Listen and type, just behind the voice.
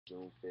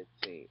June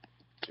 15th,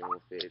 June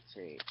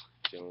 15th,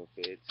 June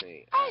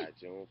 15th,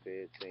 June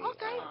 15th,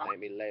 thank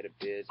me later,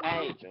 bitch,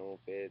 June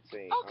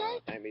 15th,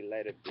 thank me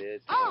later,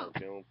 bitch,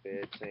 June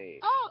 15th,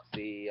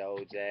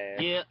 CEO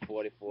Jazz,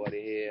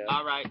 40-40 here,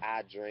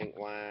 I drink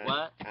wine,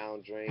 I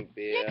don't drink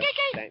beer,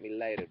 thank me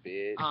later,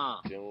 bitch,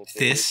 June 15th.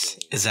 This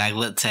is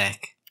agletapp.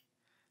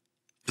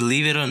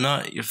 Believe it or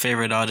not, your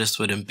favorite artists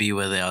wouldn't be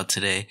where they are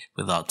today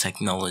without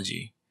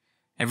technology.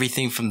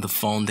 Everything from the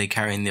phone they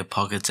carry in their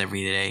pockets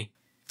every day,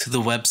 to the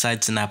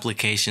websites and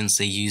applications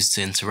they use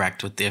to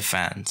interact with their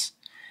fans.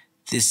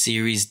 This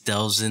series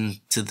delves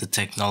into the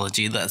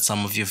technology that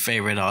some of your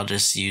favorite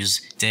artists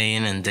use day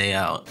in and day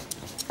out.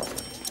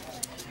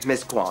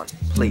 Miss Kwan,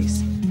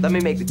 please, let me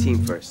make the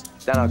team first,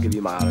 then I'll give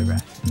you my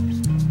autograph.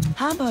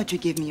 How about you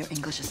give me your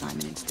English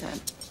assignment instead?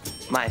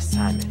 My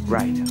assignment,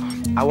 right.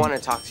 I want to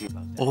talk to you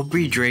about that.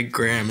 Aubrey Drake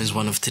Graham is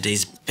one of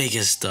today's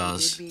biggest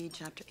stars.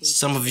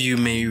 Some of you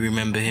may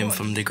remember him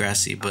from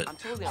Degrassi, but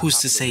who's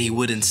to say he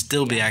wouldn't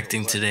still be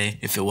acting today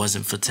if it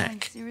wasn't for tech?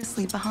 I'm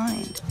seriously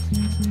behind.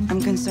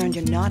 I'm concerned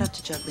you're not up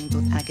to juggling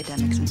both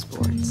academics and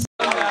sports.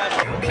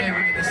 Okay,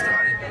 we're getting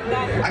started.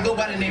 I go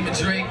by the name of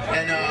Drake,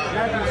 and I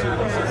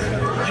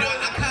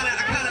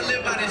kind of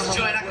live by this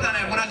joint.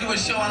 When I do a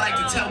show, I like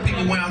to tell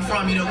people where I'm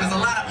from, because a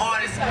lot of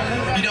artists,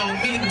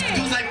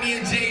 dudes like me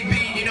and JB,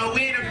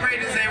 we ain't afraid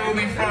to say where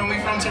we from. We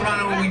from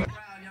Toronto, we proud.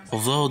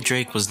 Although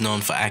Drake was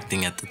known for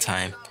acting at the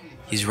time,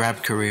 his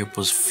rap career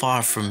was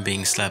far from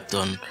being slept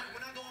on.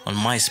 On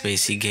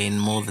MySpace, he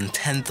gained more than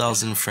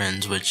 10,000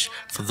 friends, which,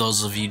 for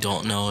those of you who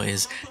don't know,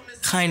 is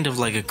kind of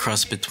like a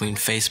cross between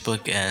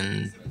Facebook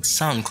and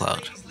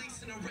SoundCloud.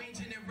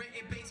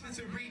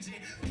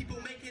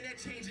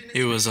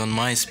 It was on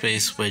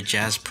MySpace where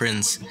Jazz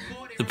Prince,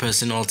 the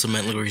person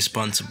ultimately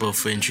responsible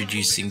for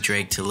introducing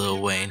Drake to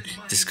Lil Wayne,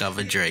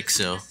 discovered Drake,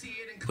 so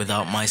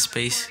without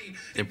MySpace,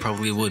 there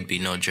probably would be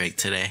no Drake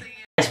today.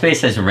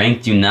 MySpace has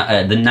ranked you the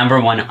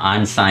 #1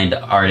 unsigned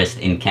artist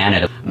in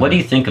Canada. What do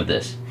you think of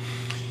this?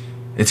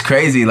 It's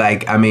crazy.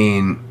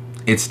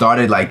 It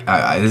started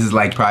this is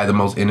probably the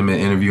most intimate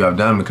interview I've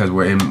done because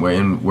we're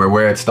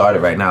where it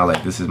started right now.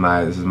 This is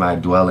my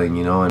dwelling,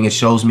 and it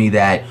shows me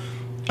that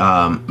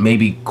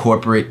maybe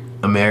corporate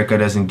America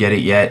doesn't get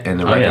it yet, and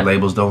the record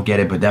labels don't get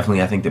it, but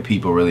definitely I think the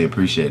people really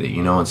appreciate it,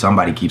 and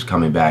somebody keeps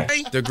coming back.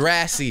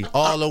 Degrassi,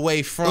 all the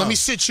way from. Let me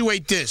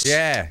situate this.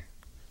 Yeah,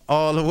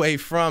 all the way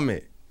from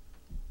it.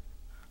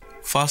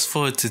 Fast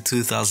forward to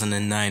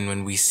 2009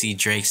 when we see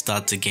Drake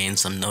start to gain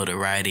some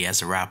notoriety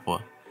as a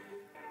rapper.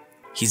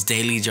 His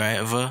daily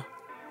driver,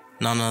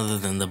 none other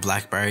than the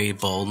BlackBerry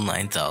Bold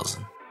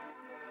 9000.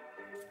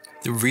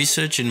 The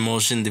Research in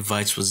Motion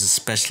device was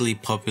especially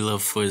popular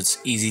for its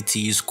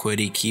easy-to-use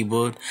QWERTY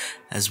keyboard,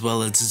 as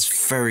well as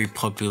its very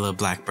popular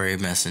BlackBerry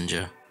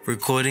Messenger.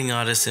 Recording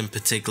artists in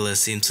particular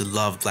seemed to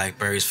love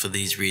BlackBerries for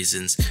these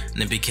reasons,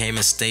 and it became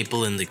a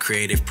staple in the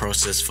creative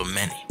process for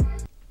many.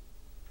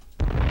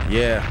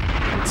 Yeah,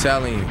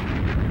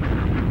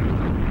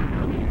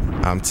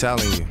 I'm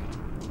telling you.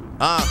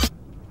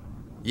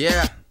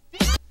 Yeah.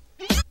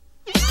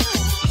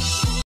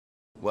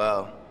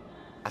 Well,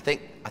 I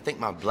think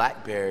my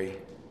BlackBerry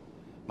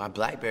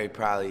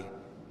probably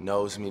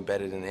knows me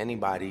better than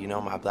anybody.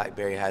 My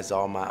BlackBerry has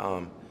all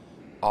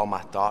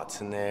my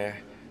thoughts in there.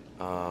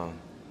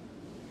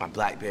 My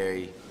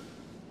BlackBerry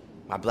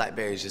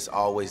is just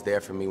always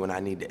there for me when I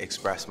need to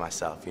express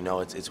myself.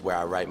 It's where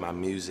I write my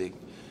music,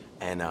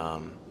 and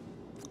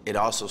it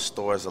also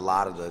stores a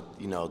lot of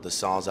the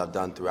songs I've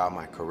done throughout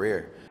my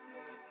career.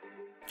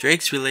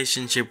 Drake's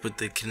relationship with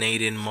the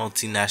Canadian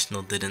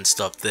multinational didn't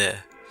stop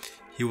there.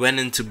 He went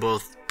into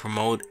both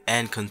promote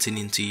and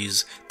continue to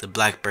use the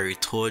BlackBerry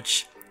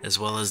Torch as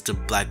well as the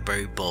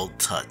BlackBerry Bold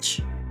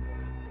Touch.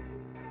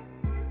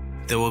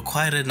 There were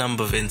quite a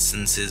number of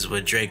instances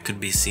where Drake could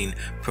be seen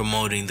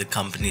promoting the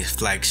company's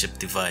flagship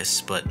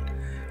device, but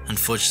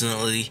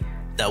unfortunately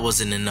that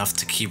wasn't enough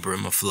to keep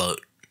RIM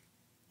afloat.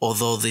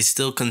 Although they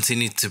still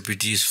continued to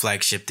produce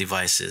flagship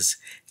devices,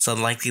 it's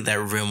unlikely that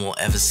RIM will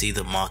ever see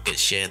the market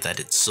share that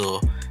it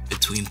saw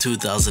between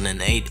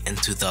 2008 and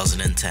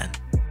 2010.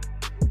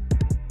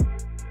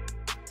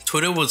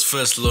 Twitter was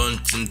first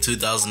launched in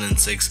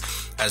 2006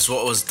 as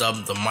what was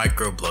dubbed the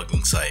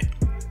microblogging site.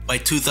 By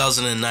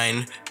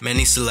 2009,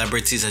 many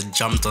celebrities had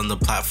jumped on the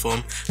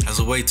platform as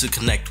a way to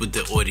connect with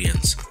their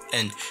audience,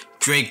 and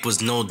Drake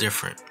was no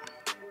different.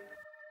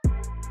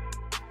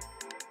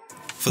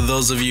 For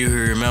those of you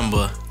who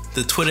remember,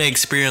 the Twitter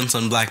experience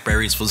on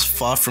BlackBerries was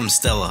far from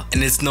stellar,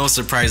 and it's no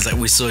surprise that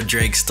we saw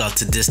Drake start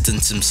to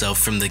distance himself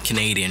from the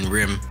Canadian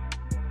RIM.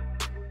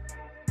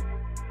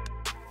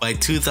 By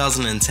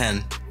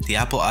 2010, the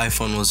Apple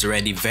iPhone was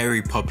already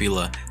very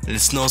popular, and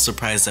it's no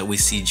surprise that we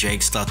see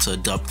Drake start to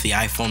adopt the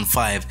iPhone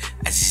 5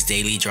 as his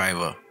daily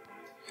driver.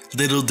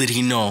 Little did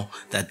he know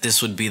that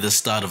this would be the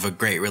start of a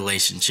great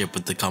relationship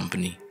with the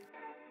company.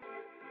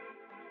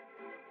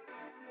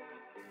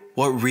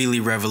 What really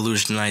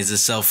revolutionized the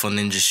cell phone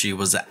industry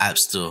was the App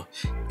Store,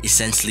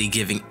 essentially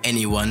giving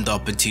anyone the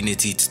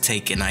opportunity to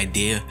take an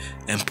idea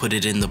and put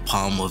it in the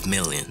palm of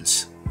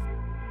millions.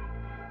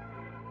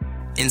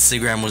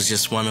 Instagram was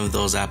just one of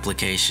those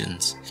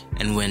applications,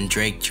 and when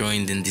Drake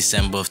joined in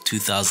December of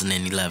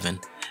 2011,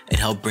 it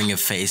helped bring a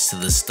face to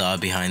the star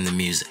behind the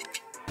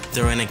music.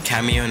 Throwing a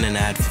cameo in an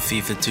ad for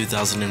FIFA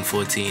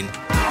 2014,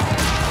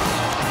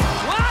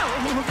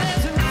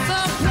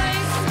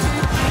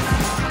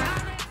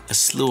 a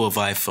slew of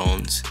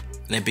iPhones,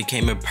 and it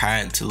became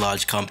apparent to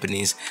large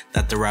companies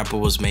that the rapper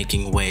was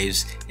making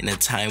waves in a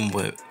time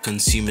where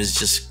consumers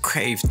just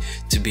craved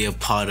to be a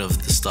part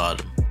of the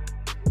stardom.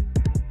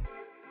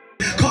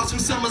 Cost from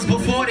summers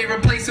before they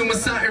replace him with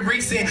something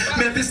recent.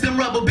 Memphis, them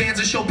rubber bands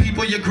will show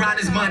people your grind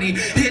is money.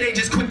 Here they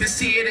just quick to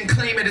see it and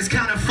claim it. It's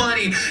kind of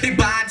funny. They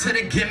buy into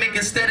the gimmick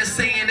instead of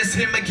saying it's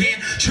him again.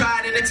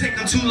 Tried and it take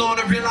them too long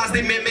to realize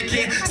they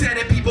mimicking. Said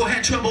that people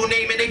had trouble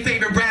naming their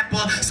favorite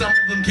rapper. Some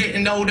of them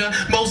getting older,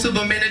 most of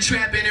them in a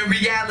trap. And in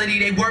reality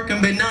they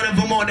working, but none of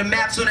them on the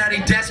map. So now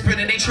they desperate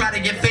and they try to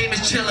get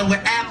famous chilling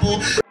with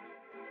Apple.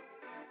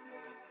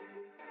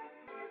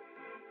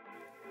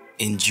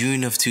 In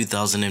June of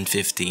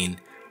 2015,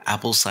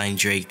 Apple signed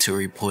Drake to a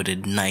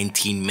reported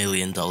 $19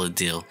 million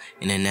deal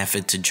in an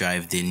effort to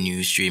drive their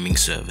new streaming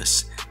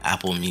service,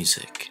 Apple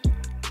Music.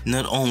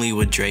 Not only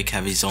would Drake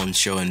have his own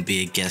show and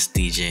be a guest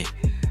DJ,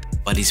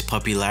 but his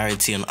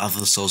popularity on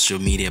other social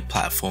media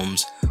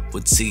platforms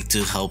would seek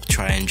to help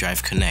try and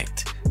drive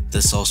Connect,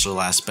 the social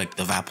aspect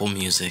of Apple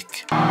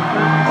Music.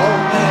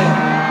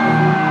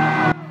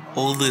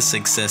 All this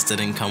success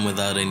didn't come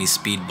without any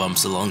speed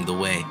bumps along the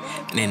way,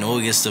 and in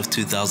August of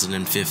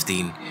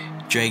 2015,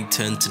 Drake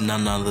turned to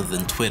none other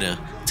than Twitter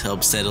to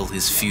help settle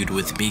his feud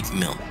with Meek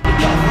Mill.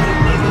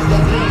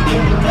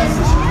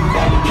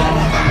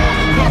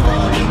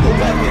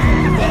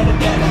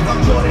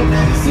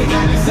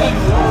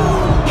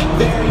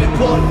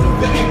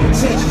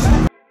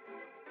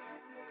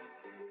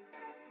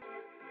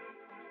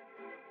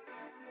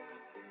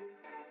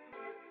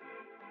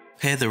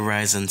 Hear the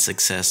rise and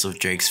success of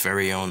Drake's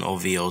very own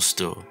OVO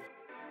store.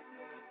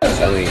 I'm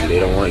telling you, they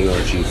don't want you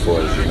on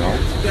G4s, you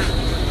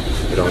know?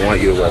 They don't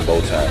want you to wear bow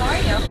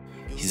ties.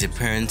 His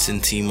appearance in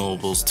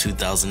T-Mobile's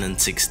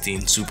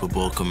 2016 Super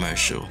Bowl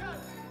commercial.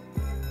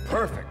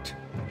 Perfect.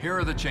 Here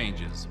are the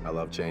changes. I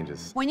love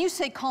changes. When you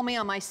say call me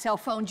on my cell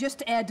phone,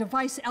 just add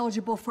device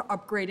eligible for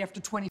upgrade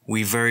after 20.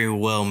 We very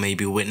well may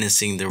be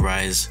witnessing the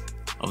rise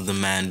of the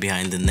man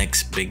behind the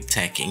next big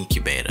tech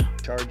incubator.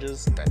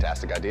 Charges?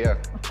 Fantastic idea.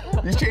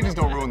 These changes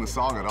don't ruin the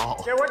song at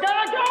all. Yeah, we're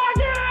gonna charge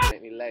it!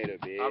 Take me later,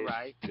 bitch. All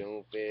right.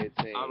 June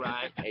 15th. All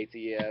right.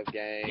 ATF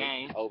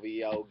gang.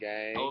 OVO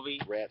gang.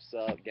 Reps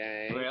up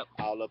gang. Rep.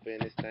 All up in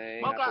this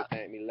thing. Smoke I up. said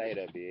thank me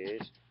later,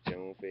 bitch.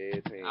 June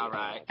 15th. All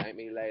right. Thank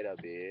me later,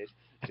 bitch.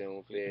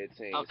 June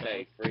 15th. Okay.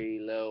 Say free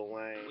Lil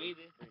Wayne.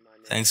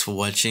 Thanks for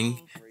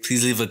watching.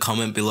 Please leave a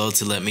comment below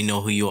to let me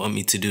know who you want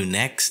me to do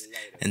next,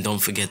 and don't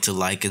forget to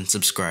like and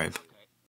subscribe.